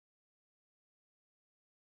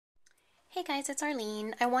Hey guys, it's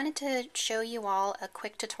Arlene. I wanted to show you all a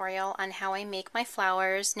quick tutorial on how I make my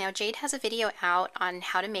flowers. Now Jade has a video out on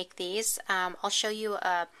how to make these. I'll show you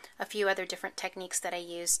a few other different techniques that I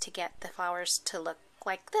use to get the flowers to look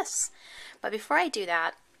like this. But before I do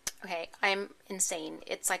that, okay, I'm insane.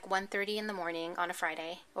 It's like 1:30 in the morning on a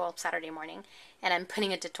Friday, well, Saturday morning, and I'm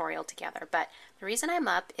putting a tutorial together. But the reason I'm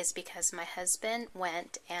up is because my husband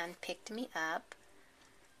went and picked me up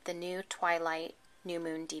the new Twilight New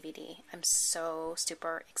Moon DVD. I'm so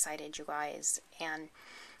super excited, you guys. And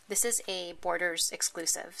this is a Borders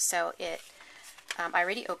exclusive. So I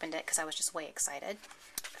already opened it because I was just way excited.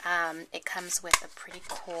 It comes with a pretty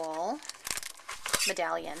cool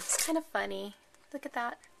medallion. It's kind of funny. Look at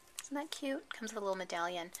that. Isn't that cute? It comes with a little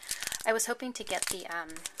medallion. I was hoping to get the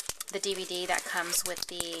DVD that comes with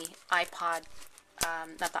the iPod,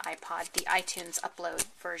 not the iPod, the iTunes upload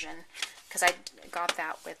version, because I got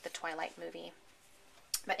that with the Twilight movie.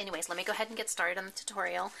 But anyways, let me go ahead and get started on the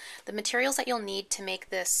tutorial. The materials that you'll need to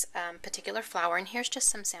make this particular flower, and here's just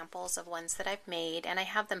some samples of ones that I've made, and I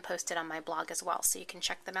have them posted on my blog as well, so you can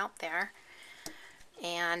check them out there.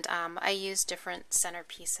 And I use different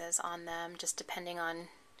centerpieces on them, just depending on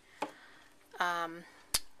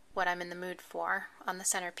what I'm in the mood for on the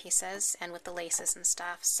centerpieces and with the laces and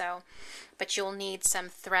stuff. So, but you'll need some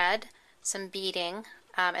thread, some beading,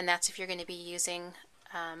 and that's if you're going to be using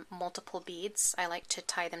multiple beads. I like to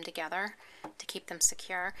tie them together to keep them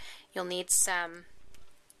secure. You'll need some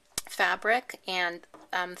fabric, and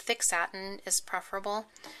thick satin is preferable.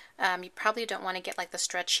 You probably don't want to get like the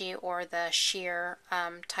stretchy or the sheer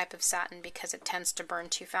type of satin because it tends to burn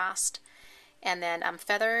too fast. And then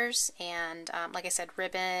feathers and like I said,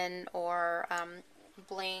 ribbon or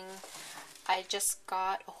bling. I just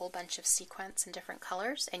got a whole bunch of sequins in different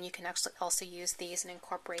colors, and you can actually also use these and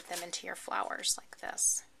incorporate them into your flowers like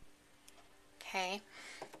this. Okay,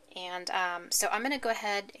 and so I'm going to go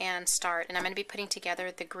ahead and start, and I'm going to be putting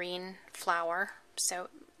together the green flower. So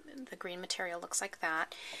the green material looks like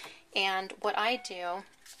that. And what I do,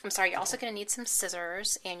 you're also going to need some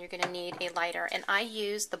scissors, and you're going to need a lighter. And I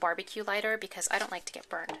use the barbecue lighter because I don't like to get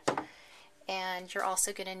burned. And you're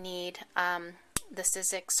also going to need the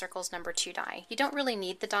Sizzix Circles number 2 die. You don't really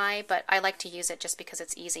need the die, but I like to use it just because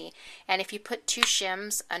it's easy. And if you put 2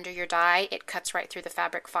 shims under your die, it cuts right through the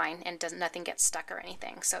fabric fine and nothing gets stuck or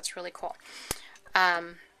anything. So it's really cool.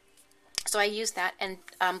 So I use that, and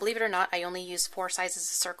believe it or not, I only use 4 sizes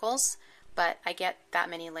of circles, but I get that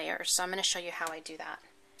many layers. So I'm going to show you how I do that.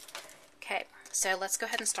 Okay, so let's go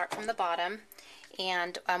ahead and start from the bottom.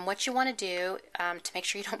 And what you want to do to make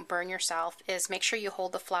sure you don't burn yourself is make sure you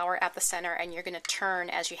hold the flower at the center, and you're going to turn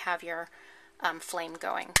as you have your flame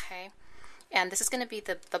going, okay? And this is going to be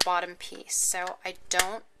the bottom piece. So I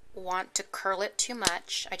don't want to curl it too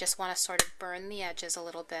much. I just want to sort of burn the edges a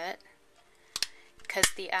little bit because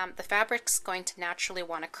the fabric's going to naturally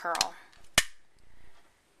want to curl.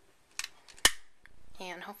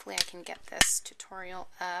 And hopefully I can get this tutorial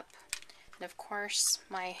up. And of course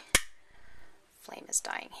my flame is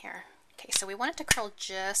dying here. Okay, so we want it to curl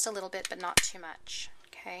just a little bit, but not too much.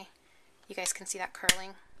 Okay, you guys can see that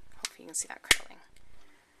curling? Hopefully you can see that curling.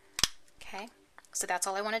 Okay, so that's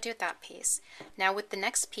all I want to do with that piece. Now with the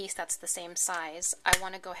next piece that's the same size, I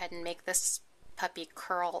want to go ahead and make this puppy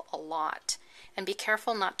curl a lot. And be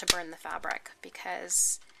careful not to burn the fabric,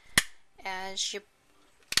 because as you're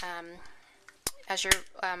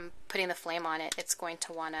putting the flame on it, it's going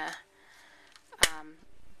to want to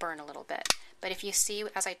burn a little bit. But if you see,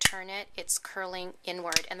 as I turn it, it's curling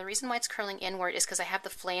inward. And the reason why it's curling inward is because I have the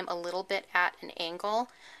flame a little bit at an angle.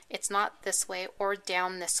 It's not this way or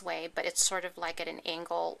down this way, but it's sort of like at an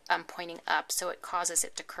angle pointing up, so it causes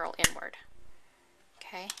it to curl inward.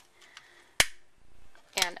 Okay?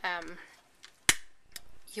 And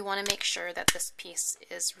you want to make sure that this piece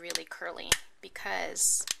is really curly,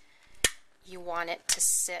 because you want it to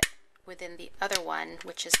sit within the other one,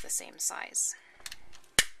 which is the same size.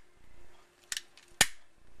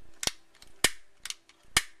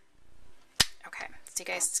 Okay, so you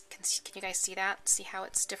guys can you guys see that? See how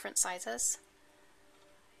it's different sizes?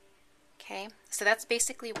 Okay, so that's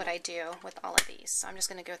basically what I do with all of these. So I'm just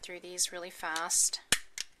going to go through these really fast.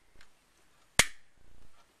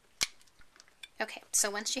 Okay, so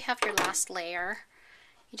once you have your last layer,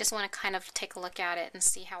 you just want to kind of take a look at it and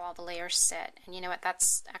see how all the layers sit. And you know what?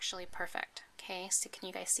 That's actually perfect. Okay, so can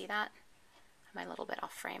you guys see that? I'm a little bit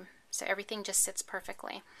off frame. So everything just sits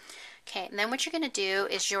perfectly. Okay, and then what you're going to do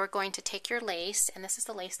is you're going to take your lace, and this is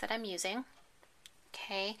the lace that I'm using.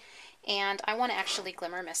 Okay, and I want to actually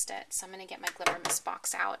glimmer mist it. So I'm going to get my glimmer mist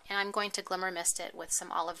box out, and I'm going to glimmer mist it with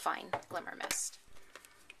some olive vine glimmer mist.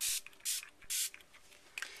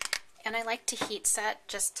 And I like to heat set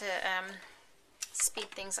just to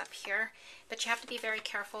speed things up here. But you have to be very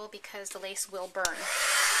careful because the lace will burn.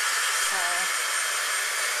 So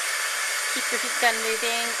keep your heat gun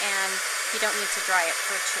moving, and you don't need to dry it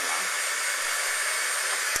for too long.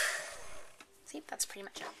 See, that's pretty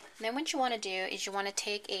much it. And then what you want to do is you want to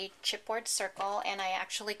take a chipboard circle, and I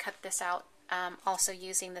actually cut this out also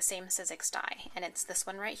using the same Sizzix die, and it's this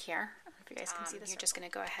one right here. I don't know if you guys can see this. You're just going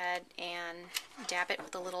to go ahead and dab it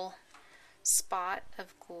with a little spot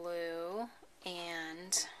of glue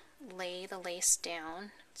and lay the lace down.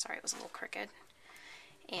 Sorry, it was a little crooked.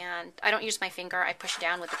 And I don't use my finger, I push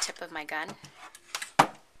down with the tip of my gun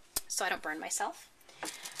so I don't burn myself.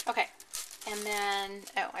 Okay, and then,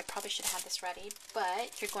 oh, I probably should have this ready,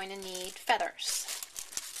 but you're going to need feathers.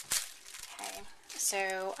 Okay,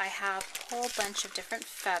 so I have a whole bunch of different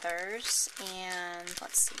feathers, and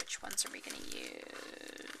let's see, which ones are we going to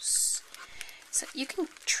use? So you can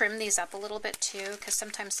trim these up a little bit too, because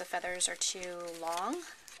sometimes the feathers are too long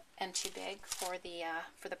and too big for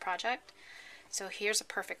the project. So here's a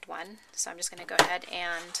perfect one. So I'm just going to go ahead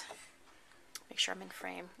and make sure I'm in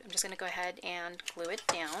frame. I'm just going to go ahead and glue it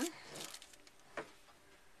down.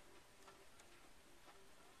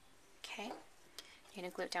 Okay, you're going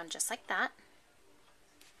to glue it down just like that.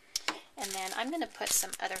 And then I'm going to put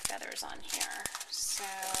some other feathers on here. So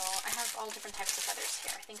I have all different types of feathers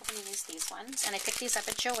here. I think I'm going to use these ones. And I picked these up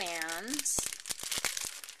at Joann's.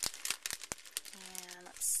 And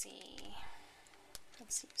let's see.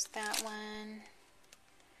 Let's use that one.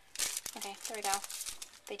 Okay, there we go.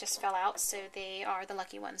 They just fell out, so they are the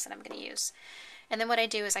lucky ones that I'm going to use. And then what I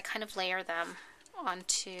do is I kind of layer them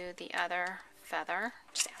onto the other feather.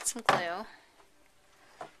 Just add some glue.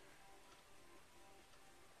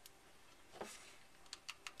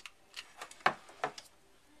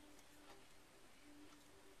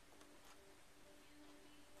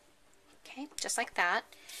 Okay, just like that.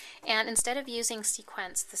 And instead of using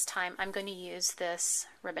sequins this time, I'm going to use this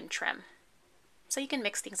ribbon trim. So you can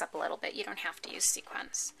mix things up a little bit. You don't have to use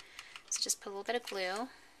sequins. So just put a little bit of glue.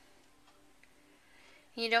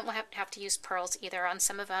 You don't have to use pearls either. On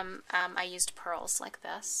some of them, I used pearls like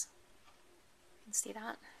this. You can see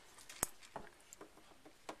that.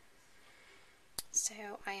 So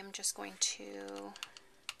I am just going to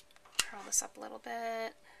curl this up a little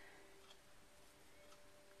bit.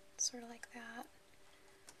 Sort of like that.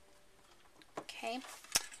 Okay,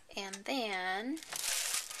 and then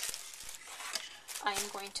I'm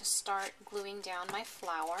going to start gluing down my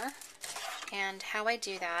flower. And how I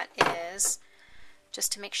do that is,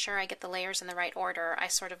 just to make sure I get the layers in the right order, I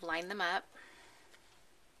sort of line them up.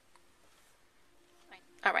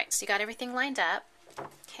 Alright, so you got everything lined up.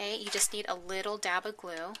 Okay, you just need a little dab of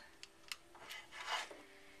glue.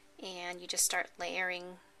 And you just start layering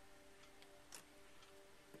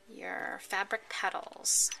your fabric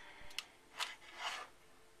petals.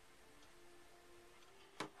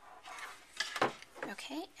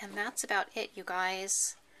 Okay, and that's about it, you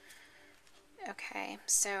guys. Okay,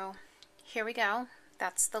 so here we go.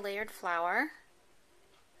 That's the layered flower.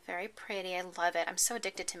 Very pretty. I love it. I'm so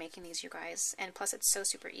addicted to making these, you guys. And plus it's so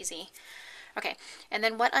super easy. Okay, and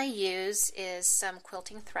then what I use is some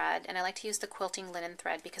quilting thread. And I like to use the quilting linen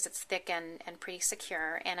thread because it's thick and pretty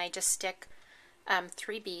secure. And I just stick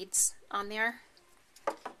 3 beads on there.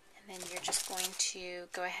 And then you're just going to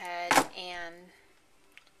go ahead and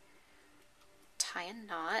tie a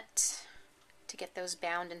knot to get those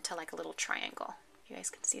bound into like a little triangle. You guys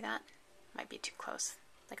can see that? Might be too close.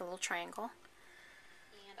 Like a little triangle.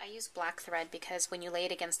 And I use black thread because when you lay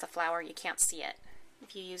it against the flower, you can't see it.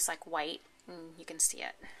 If you use like white, you can see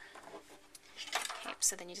it. Okay,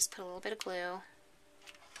 so then you just put a little bit of glue.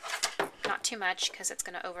 Not too much because it's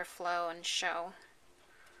going to overflow and show.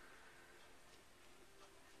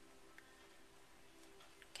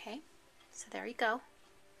 Okay, so there you go.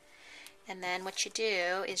 And then what you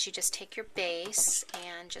do is you just take your base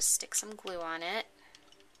and just stick some glue on it.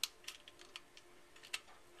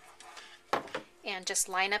 And just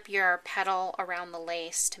line up your petal around the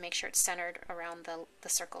lace to make sure it's centered around the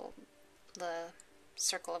circle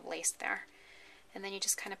of lace there. And then you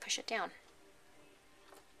just kind of push it down.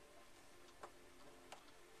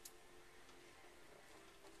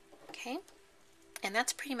 Okay. And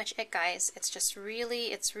that's pretty much it, guys. It's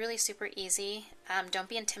really super easy. Don't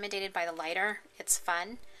be intimidated by the lighter. It's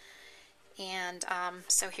fun. And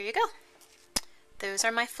so here you go. Those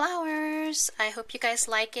are my flowers. I hope you guys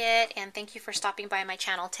like it, and thank you for stopping by my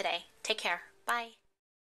channel today. Take care. Bye.